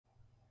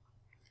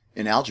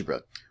In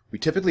algebra, we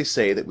typically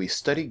say that we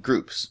study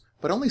groups,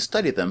 but only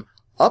study them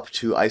up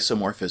to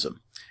isomorphism.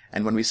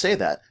 And when we say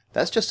that,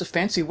 that's just a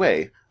fancy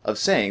way of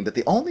saying that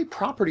the only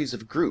properties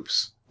of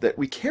groups that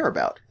we care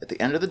about at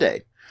the end of the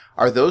day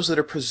are those that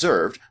are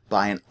preserved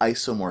by an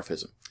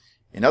isomorphism.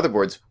 In other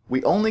words,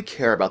 we only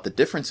care about the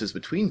differences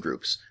between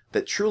groups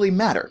that truly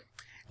matter,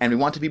 and we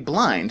want to be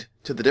blind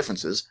to the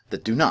differences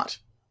that do not.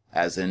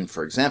 As in,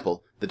 for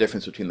example, the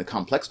difference between the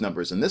complex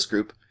numbers in this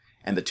group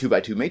and the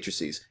 2x2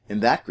 matrices in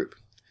that group.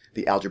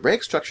 The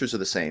algebraic structures are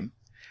the same,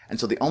 and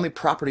so the only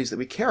properties that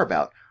we care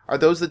about are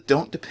those that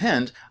don't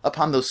depend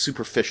upon those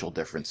superficial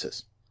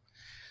differences.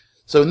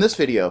 So in this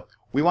video,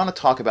 we want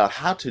to talk about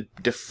how to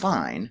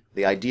define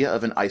the idea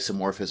of an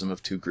isomorphism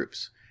of two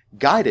groups,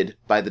 guided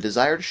by the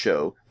desire to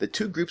show that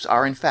two groups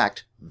are in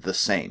fact the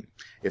same.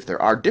 If there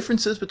are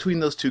differences between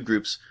those two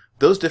groups,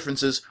 those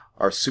differences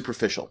are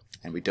superficial,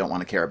 and we don't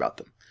want to care about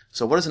them.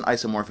 So what does an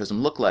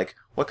isomorphism look like?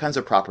 What kinds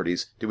of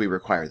properties do we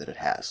require that it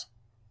has?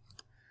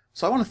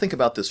 So I want to think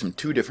about this from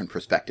two different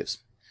perspectives.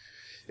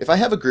 If I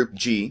have a group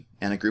G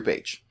and a group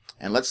H,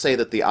 and let's say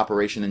that the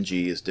operation in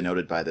G is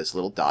denoted by this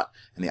little dot,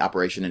 and the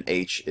operation in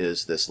H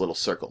is this little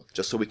circle,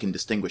 just so we can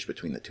distinguish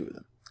between the two of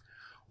them.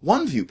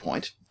 One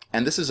viewpoint,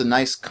 and this is a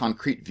nice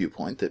concrete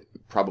viewpoint that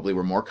probably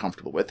we're more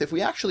comfortable with, if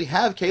we actually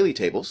have Cayley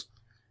tables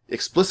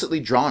explicitly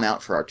drawn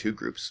out for our two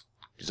groups,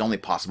 which is only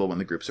possible when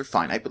the groups are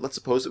finite, but let's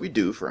suppose that we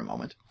do for a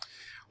moment,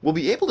 we'll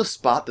be able to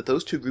spot that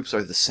those two groups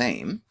are the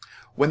same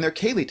when their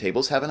Cayley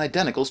tables have an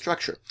identical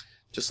structure.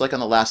 Just like on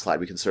the last slide,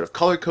 we can sort of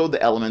color code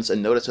the elements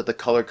and notice that the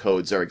color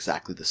codes are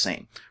exactly the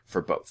same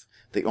for both.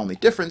 The only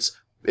difference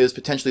is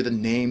potentially the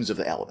names of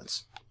the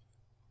elements.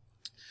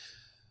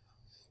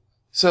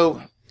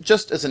 So,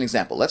 just as an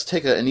example, let's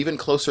take an even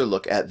closer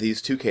look at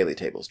these two Cayley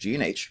tables, G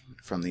and H,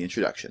 from the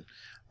introduction,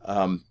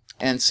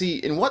 and see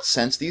in what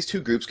sense these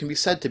two groups can be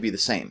said to be the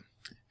same.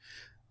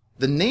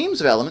 The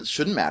names of elements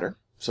shouldn't matter.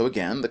 So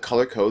again, the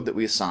color code that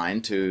we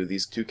assign to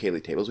these two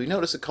Cayley tables, we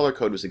notice the color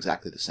code was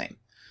exactly the same.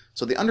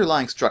 So the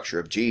underlying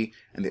structure of G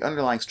and the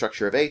underlying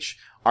structure of H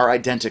are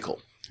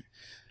identical.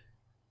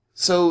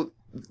 So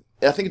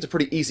I think it's a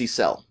pretty easy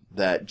sell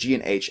that G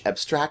and H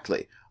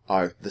abstractly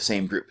are the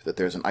same group, that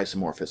there's an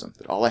isomorphism,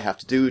 that all I have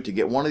to do to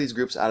get one of these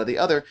groups out of the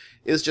other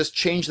is just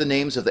change the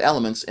names of the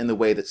elements in the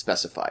way that's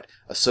specified.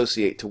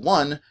 Associate to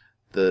 1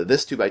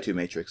 this 2x2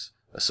 matrix,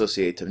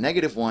 associate to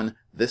 -1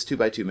 this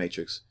 2x2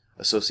 matrix,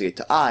 associate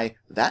to I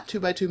that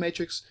 2x2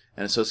 matrix,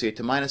 and associate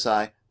to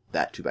 -I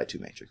that 2x2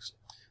 matrix.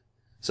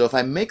 So if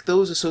I make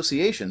those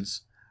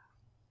associations,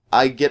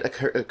 I get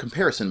a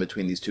comparison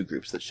between these two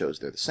groups that shows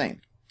they're the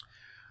same.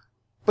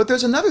 But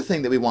there's another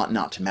thing that we want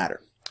not to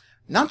matter.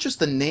 Not just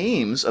the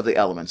names of the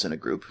elements in a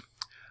group,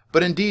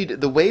 but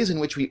indeed the ways in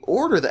which we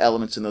order the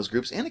elements in those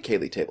groups in a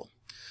Cayley table.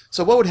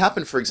 So what would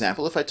happen, for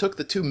example, if I took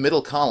the two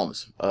middle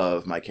columns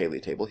of my Cayley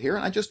table here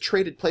and I just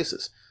traded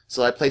places?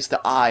 So I placed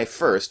the I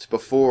first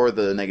before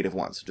the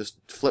 -1, so just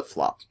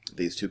flip-flop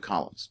these two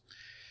columns.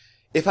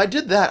 If I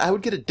did that, I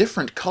would get a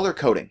different color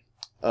coding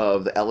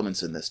of the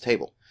elements in this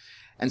table.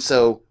 And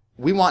so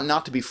we want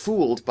not to be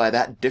fooled by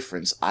that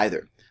difference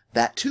either.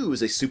 That too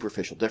is a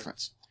superficial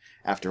difference.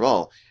 After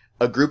all,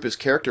 a group is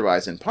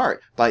characterized in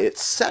part by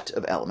its set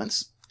of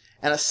elements,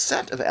 and a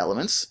set of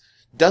elements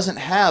doesn't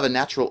have a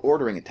natural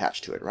ordering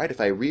attached to it, right?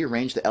 If I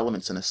rearrange the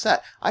elements in a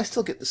set, I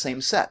still get the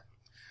same set.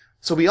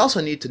 So we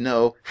also need to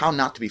know how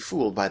not to be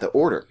fooled by the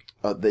order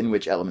in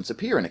which elements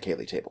appear in a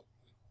Cayley table.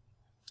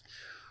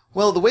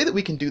 Well, the way that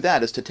we can do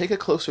that is to take a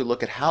closer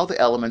look at how the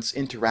elements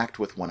interact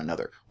with one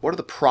another. What do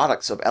the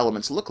products of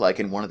elements look like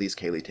in one of these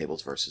Cayley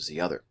tables versus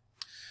the other?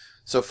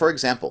 So for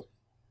example,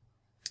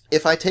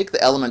 if I take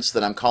the elements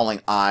that I'm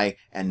calling I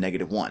and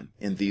 -1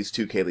 in these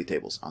two Cayley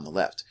tables on the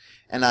left,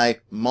 and I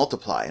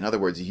multiply, in other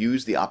words,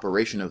 use the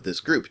operation of this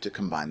group to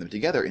combine them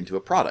together into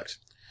a product,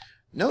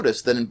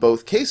 notice that in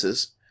both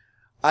cases,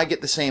 I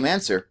get the same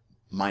answer,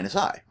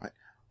 -I, right?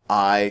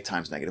 I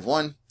times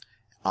 -1,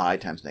 I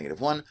times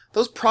 -1,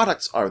 those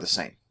products are the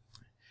same.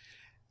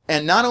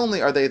 And not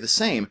only are they the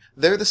same,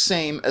 they're the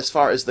same as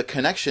far as the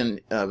connection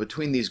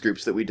between these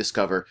groups that we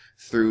discover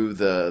through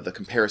the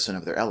comparison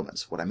of their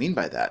elements. What I mean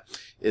by that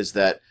is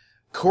that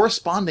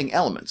corresponding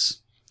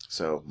elements,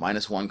 so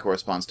 -1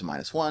 corresponds to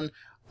 -1,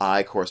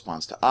 I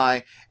corresponds to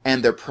I,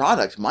 and their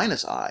product,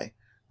 -I,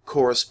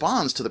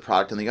 corresponds to the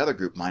product in the other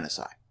group,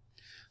 -I.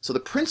 So the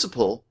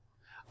principle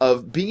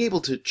of being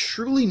able to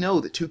truly know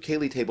that two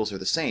Cayley tables are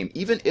the same,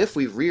 even if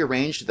we've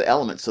rearranged the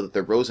elements so that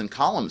their rows and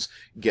columns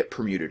get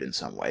permuted in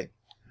some way,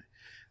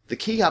 the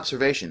key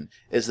observation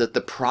is that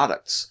the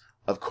products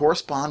of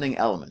corresponding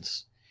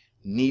elements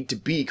need to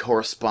be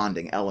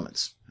corresponding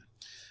elements.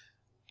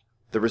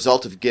 The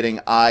result of getting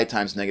I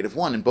times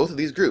 -1 in both of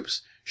these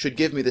groups should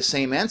give me the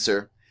same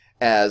answer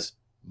as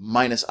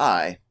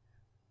 -I,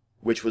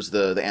 which was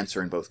the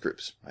answer in both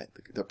groups. Right?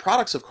 The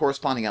products of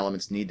corresponding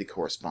elements need to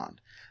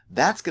correspond.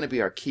 That's going to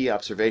be our key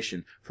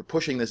observation for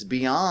pushing this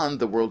beyond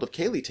the world of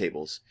Cayley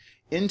tables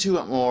into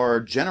a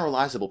more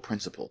generalizable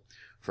principle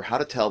for how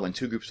to tell when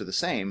two groups are the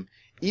same,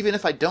 even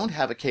if I don't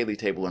have a Cayley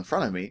table in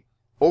front of me,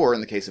 Or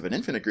in the case of an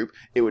infinite group,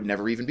 it would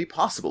never even be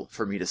possible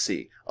for me to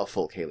see a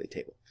full Cayley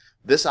table.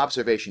 This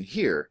observation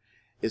here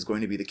is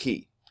going to be the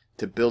key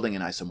to building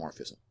an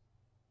isomorphism.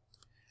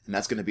 And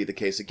that's going to be the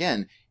case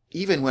again,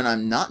 even when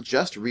I'm not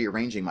just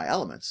rearranging my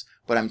elements,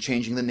 but I'm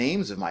changing the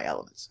names of my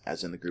elements,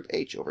 as in the group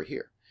H over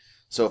here.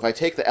 So if I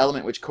take the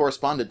element which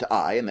corresponded to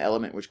I and the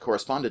element which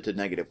corresponded to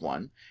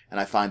 -1, and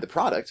I find the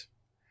product,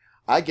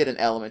 I get an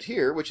element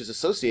here which is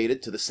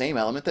associated to the same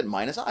element that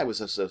 -I was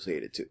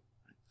associated to.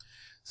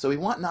 So we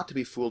want not to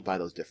be fooled by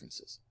those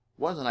differences.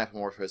 What does an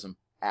isomorphism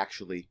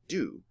actually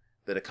do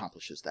that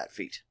accomplishes that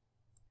feat?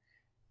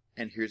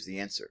 And here's the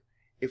answer.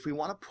 If we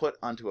want to put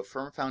onto a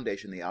firm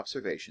foundation the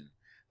observation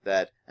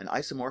that an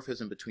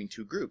isomorphism between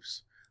two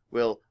groups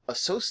will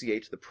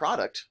associate the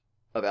product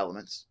of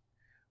elements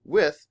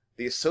with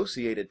the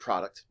associated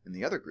product in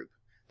the other group,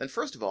 then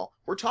first of all,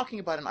 we're talking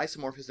about an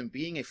isomorphism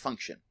being a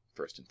function,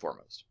 first and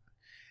foremost.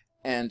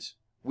 And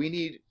we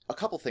need a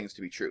couple things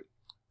to be true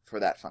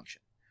for that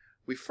function.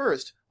 We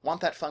first want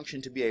that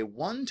function to be a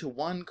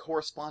one-to-one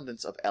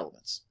correspondence of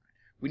elements.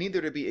 We need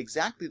there to be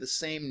exactly the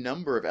same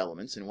number of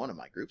elements in one of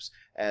my groups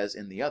as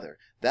in the other.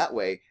 That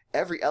way,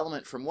 every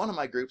element from one of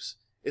my groups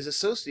is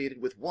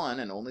associated with one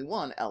and only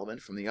one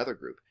element from the other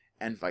group,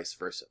 and vice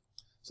versa.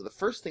 So the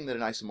first thing that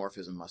an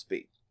isomorphism must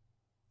be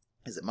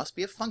is it must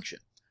be a function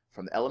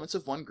from the elements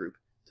of one group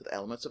to the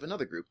elements of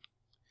another group,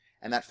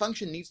 and that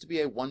function needs to be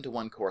a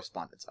one-to-one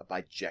correspondence, a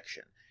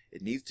bijection.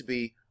 It needs to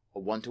be a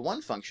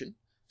one-to-one function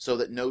so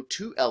that no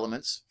two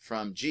elements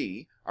from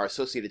G are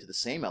associated to the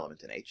same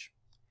element in H,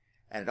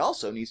 and it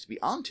also needs to be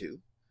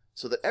onto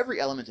so that every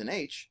element in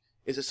H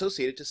is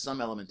associated to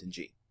some element in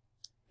G.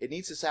 It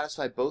needs to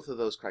satisfy both of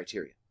those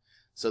criteria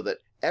so that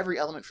every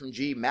element from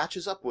G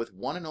matches up with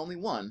one and only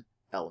one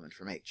element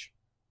from H.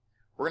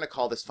 We're going to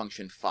call this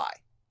function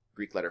phi.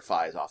 Greek letter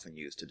phi is often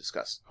used to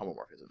discuss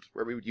homomorphisms,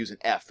 where we would use an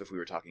F if we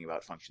were talking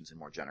about functions in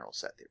more general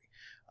set theory.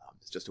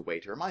 It's just a way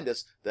to remind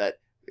us that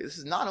this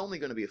is not only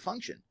going to be a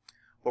function,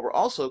 but we're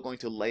also going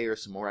to layer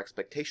some more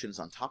expectations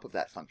on top of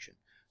that function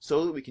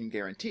so that we can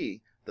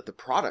guarantee that the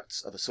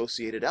products of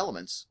associated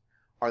elements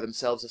are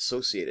themselves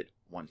associated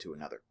one to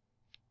another.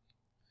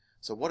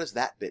 So what does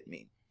that bit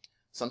mean?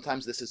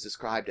 Sometimes this is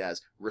described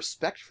as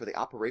respect for the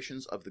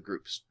operations of the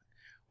groups.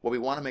 What we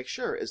want to make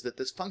sure is that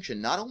this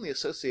function not only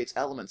associates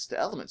elements to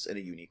elements in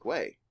a unique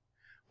way,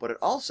 but it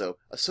also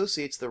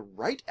associates the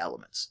right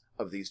elements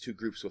of these two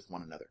groups with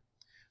one another,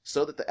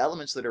 so that the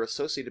elements that are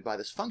associated by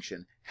this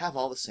function have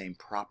all the same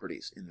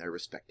properties in their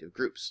respective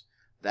groups.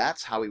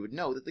 That's how we would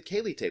know that the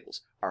Cayley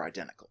tables are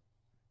identical.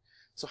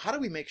 So how do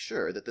we make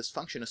sure that this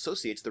function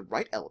associates the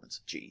right elements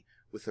of G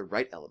with the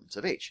right elements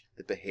of H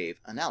that behave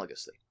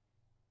analogously?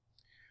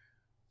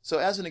 So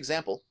as an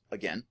example,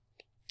 again,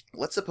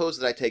 let's suppose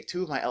that I take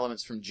two of my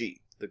elements from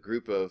G, the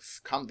group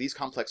of these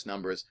complex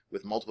numbers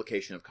with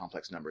multiplication of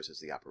complex numbers as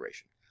the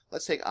operation.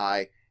 Let's take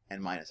I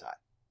and minus I.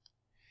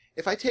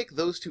 If I take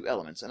those two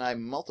elements and I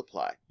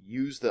multiply,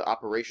 use the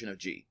operation of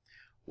G,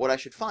 what I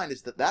should find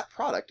is that that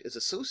product is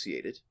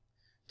associated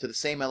to the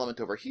same element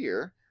over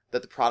here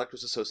that the product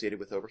was associated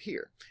with over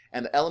here.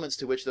 And the elements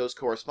to which those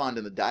correspond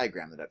in the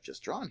diagram that I've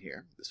just drawn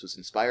here, this was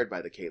inspired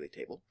by the Cayley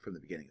table from the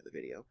beginning of the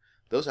video,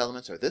 those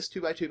elements are this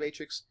 2x2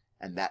 matrix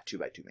and that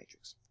 2x2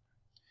 matrix.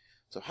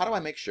 So how do I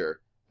make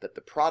sure that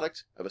the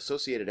product of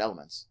associated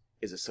elements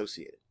is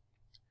associated?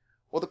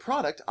 Well, the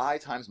product I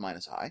times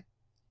minus I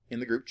in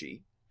the group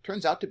G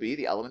turns out to be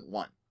the element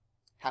 1.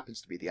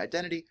 Happens to be the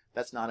identity.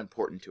 That's not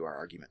important to our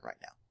argument right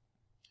now.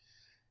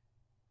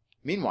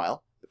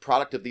 Meanwhile, the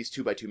product of these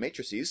 2x2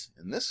 matrices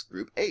in this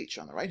group H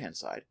on the right-hand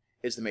side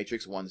is the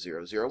matrix 1,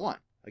 0, 0, 1.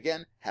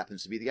 Again,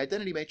 happens to be the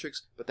identity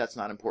matrix, but that's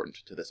not important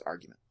to this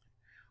argument.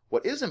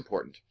 What is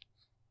important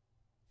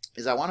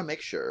is I want to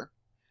make sure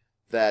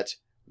that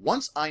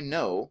once I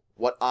know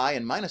what I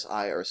and minus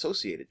I are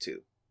associated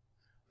to,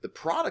 the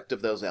product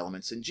of those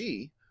elements in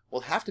G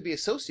will have to be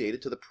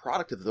associated to the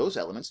product of those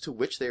elements to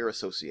which they are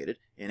associated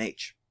in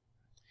H.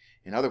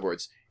 In other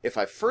words, if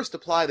I first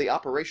apply the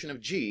operation of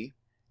G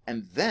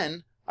and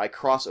then I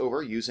cross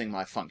over using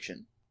my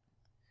function,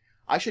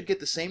 I should get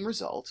the same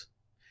result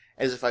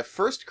as if I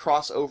first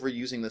cross over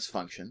using this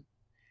function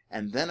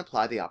and then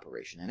apply the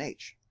operation in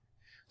H.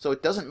 So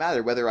it doesn't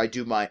matter whether I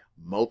do my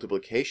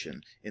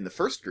multiplication in the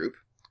first group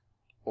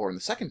or in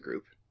the second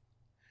group,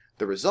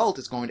 the result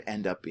is going to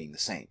end up being the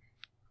same.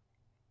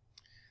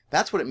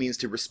 That's what it means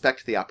to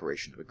respect the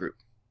operation of a group.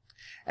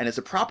 And it's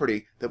a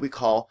property that we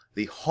call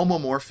the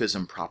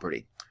homomorphism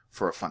property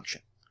for a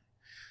function.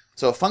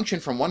 So a function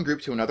from one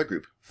group to another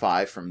group,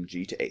 phi from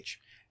G to H,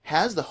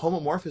 has the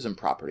homomorphism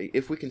property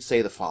if we can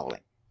say the following.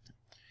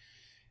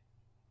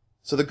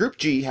 So the group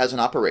G has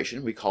an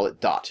operation, we call it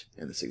dot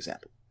in this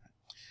example.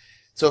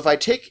 So if I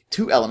take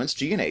two elements,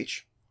 G and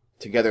H,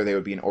 together they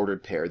would be an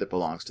ordered pair that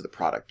belongs to the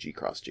product G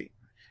cross G.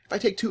 If I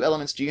take two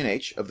elements G and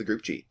H of the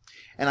group G,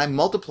 and I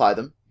multiply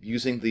them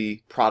using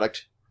the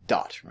product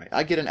dot, right,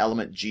 I get an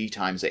element G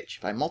times H.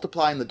 If I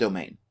multiply in the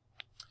domain,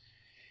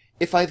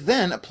 if I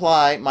then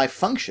apply my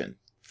function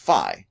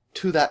phi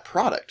to that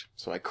product,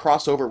 so I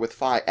cross over with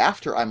phi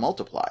after I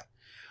multiply,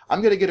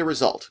 I'm going to get a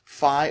result,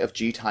 phi of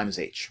g times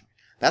h.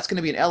 That's going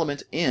to be an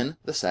element in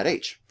the set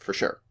H, for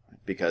sure,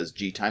 because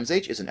g times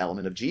h is an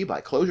element of G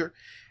by closure,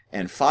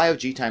 and phi of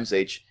g times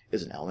h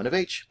is an element of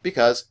H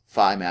because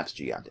phi maps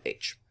G onto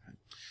H.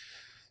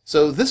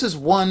 So this is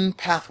one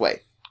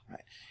pathway.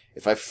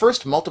 If I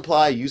first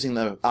multiply using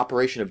the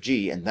operation of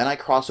G and then I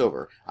cross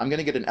over, I'm going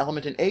to get an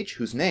element in H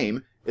whose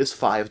name is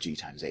phi of g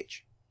times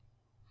h.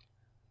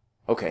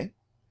 Okay,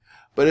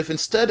 but if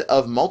instead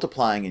of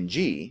multiplying in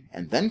G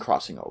and then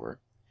crossing over,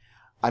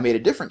 I made a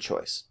different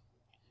choice,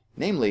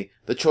 namely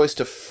the choice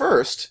to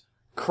first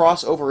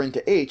cross over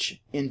into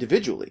H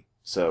individually.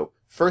 So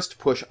first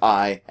push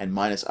I and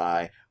minus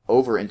I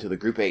over into the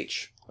group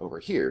H over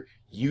here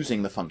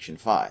using the function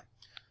phi.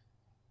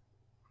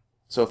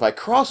 So if I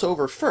cross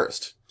over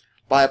first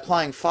by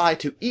applying phi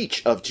to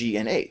each of G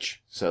and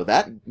H, so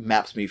that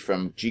maps me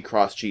from G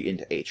cross G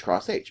into H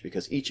cross H,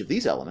 because each of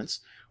these elements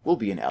will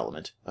be an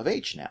element of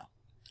H now.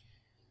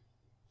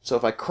 So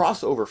if I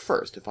cross over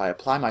first, if I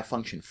apply my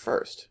function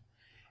first,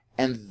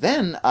 and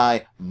then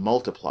I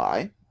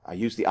multiply, I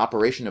use the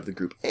operation of the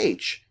group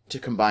H to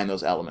combine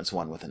those elements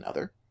one with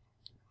another,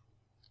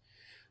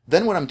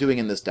 then what I'm doing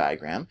in this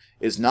diagram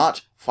is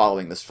not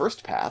following this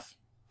first path,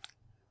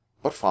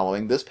 but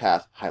following this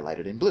path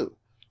highlighted in blue.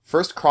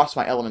 First cross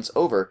my elements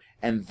over,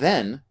 and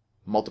then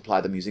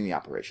multiply them using the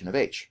operation of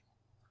H.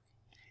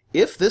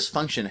 If this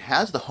function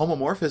has the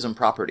homomorphism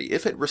property,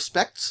 if it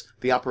respects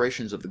the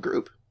operations of the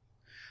group,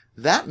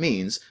 that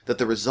means that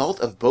the result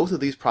of both of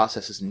these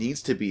processes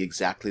needs to be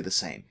exactly the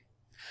same.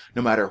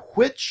 No matter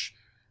which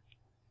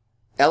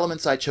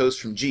elements I chose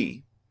from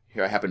G,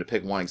 here I happen to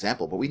pick one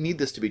example, but we need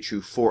this to be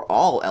true for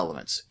all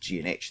elements G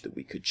and H that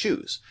we could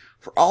choose.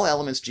 For all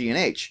elements G and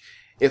H,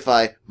 if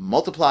I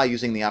multiply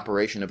using the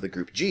operation of the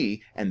group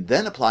G and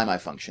then apply my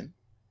function,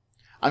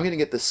 I'm going to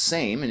get the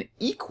same and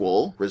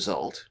equal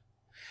result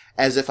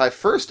as if I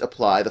first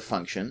apply the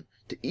function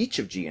to each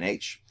of G and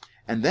H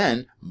and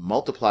then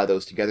multiply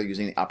those together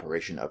using the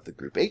operation of the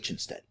group H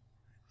instead.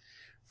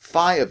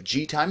 Phi of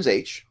G times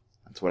H,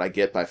 that's what I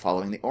get by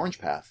following the orange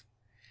path,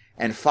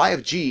 and phi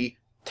of G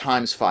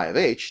times phi of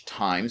H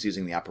times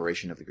using the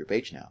operation of the group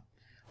H now.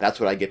 That's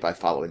what I get by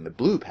following the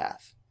blue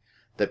path.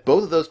 That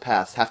both of those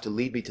paths have to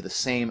lead me to the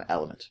same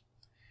element.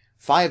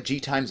 Phi of G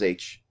times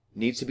H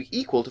needs to be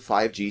equal to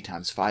phi of G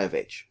times phi of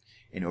H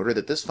in order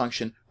that this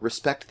function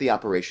respect the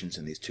operations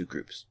in these two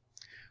groups.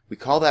 We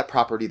call that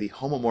property the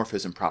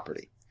homomorphism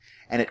property,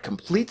 and it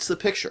completes the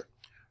picture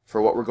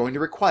for what we're going to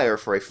require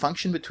for a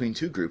function between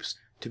two groups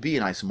to be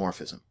an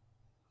isomorphism.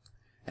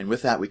 And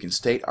with that we can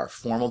state our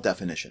formal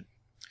definition.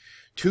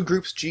 Two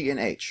groups G and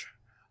H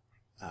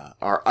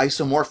are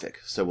isomorphic,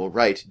 so we'll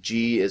write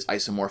G is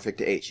isomorphic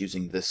to H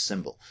using this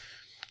symbol.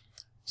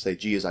 Say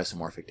G is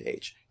isomorphic to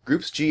H.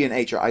 Groups G and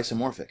H are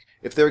isomorphic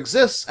if there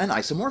exists an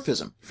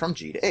isomorphism from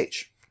G to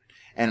H.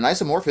 And an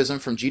isomorphism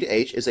from G to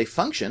H is a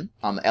function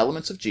on the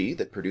elements of G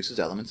that produces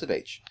elements of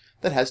H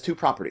that has two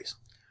properties.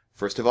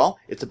 First of all,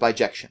 it's a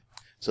bijection,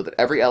 so that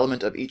every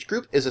element of each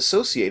group is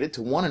associated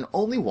to one and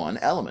only one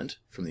element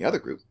from the other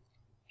group.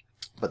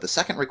 But the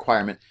second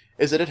requirement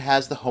is that it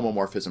has the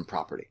homomorphism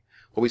property,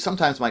 what we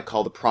sometimes might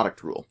call the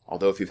product rule,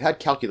 although if you've had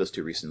calculus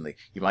too recently,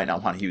 you might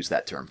not want to use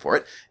that term for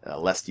it,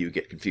 lest you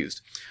get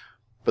confused.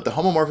 But the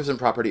homomorphism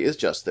property is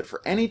just that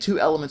for any two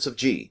elements of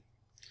G,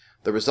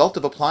 the result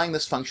of applying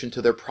this function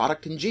to their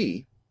product in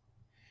G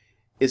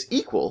is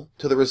equal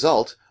to the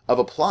result of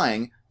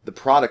applying the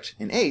product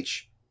in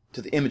H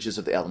to the images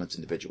of the elements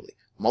individually.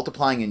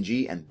 Multiplying in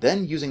G and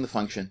then using the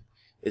function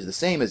is the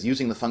same as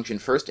using the function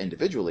first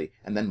individually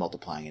and then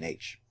multiplying in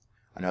H.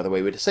 Another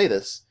way to say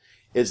this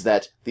is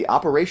that the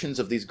operations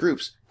of these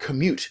groups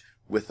commute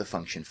with the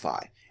function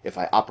phi. If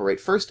I operate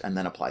first and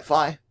then apply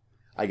phi,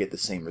 I get the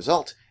same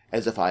result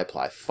as if I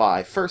apply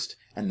phi first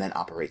and then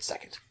operate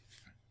second.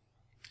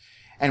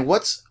 And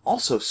what's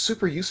also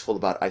super useful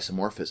about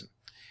isomorphism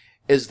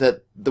is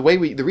that the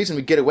reason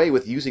we get away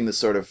with using this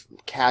sort of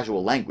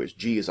casual language,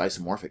 G is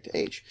isomorphic to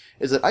H,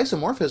 is that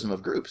isomorphism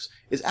of groups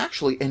is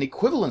actually an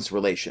equivalence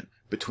relation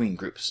between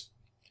groups.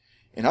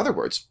 In other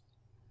words,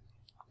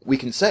 we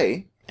can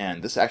say,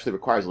 and this actually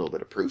requires a little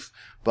bit of proof,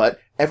 but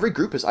every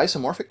group is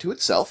isomorphic to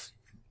itself.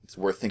 It's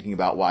worth thinking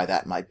about why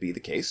that might be the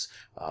case.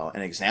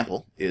 An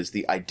example is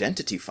the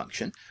identity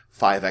function,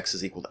 phi of x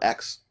is equal to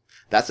x.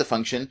 That's a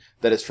function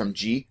that is from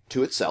G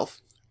to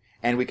itself,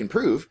 and we can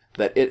prove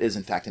that it is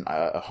in fact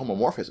a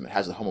homomorphism. It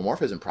has the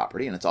homomorphism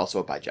property, and it's also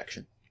a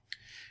bijection.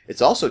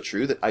 It's also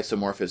true that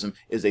isomorphism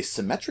is a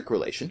symmetric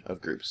relation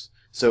of groups.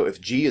 So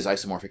if G is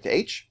isomorphic to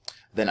H,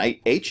 then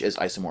H is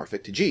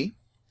isomorphic to G,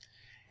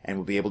 and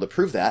we'll be able to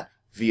prove that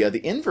via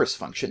the inverse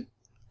function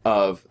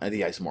of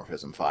the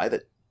isomorphism phi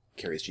that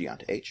carries G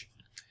onto H.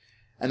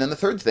 And then the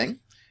third thing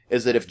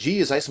is that if G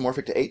is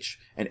isomorphic to H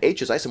and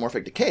H is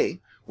isomorphic to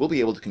K, we'll be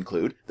able to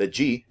conclude that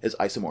G is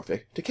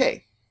isomorphic to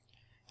K.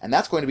 And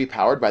that's going to be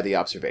powered by the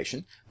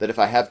observation that if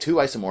I have two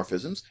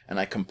isomorphisms and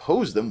I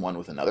compose them one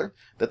with another,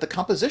 that the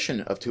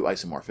composition of two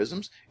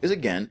isomorphisms is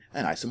again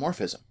an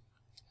isomorphism.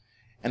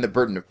 And the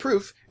burden of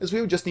proof is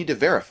we would just need to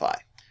verify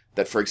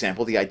That, for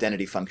example, the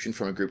identity function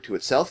from a group to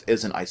itself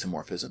is an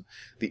isomorphism,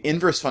 the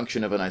inverse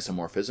function of an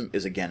isomorphism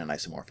is again an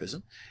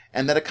isomorphism,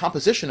 and that a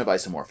composition of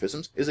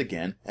isomorphisms is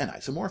again an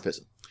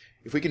isomorphism.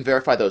 If we can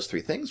verify those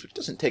three things, which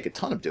doesn't take a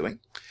ton of doing,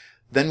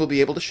 then we'll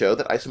be able to show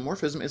that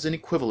isomorphism is an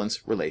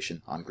equivalence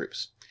relation on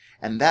groups.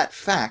 And that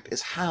fact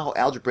is how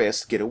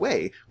algebraists get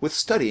away with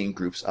studying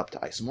groups up to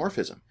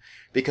isomorphism,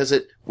 because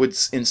it would,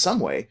 in some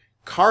way,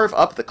 carve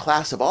up the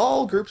class of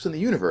all groups in the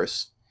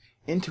universe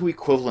into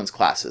equivalence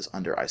classes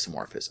under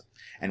isomorphism.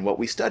 And what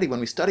we study when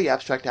we study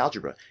abstract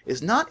algebra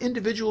is not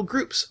individual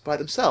groups by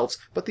themselves,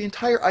 but the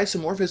entire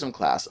isomorphism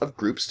class of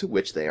groups to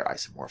which they are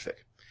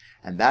isomorphic.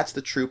 And that's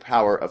the true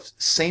power of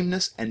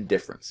sameness and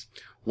difference.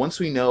 Once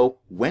we know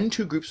when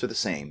two groups are the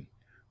same,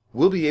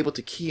 we'll be able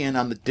to key in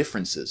on the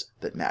differences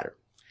that matter.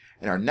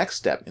 And our next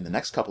step in the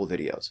next couple of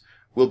videos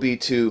will be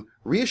to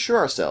reassure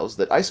ourselves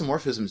that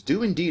isomorphisms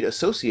do indeed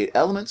associate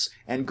elements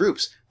and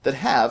groups that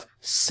have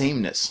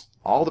sameness.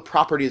 All the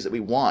properties that we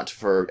want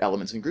for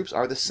elements and groups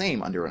are the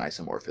same under an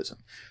isomorphism,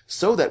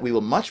 so that we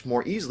will much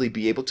more easily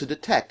be able to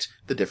detect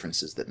the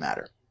differences that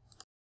matter.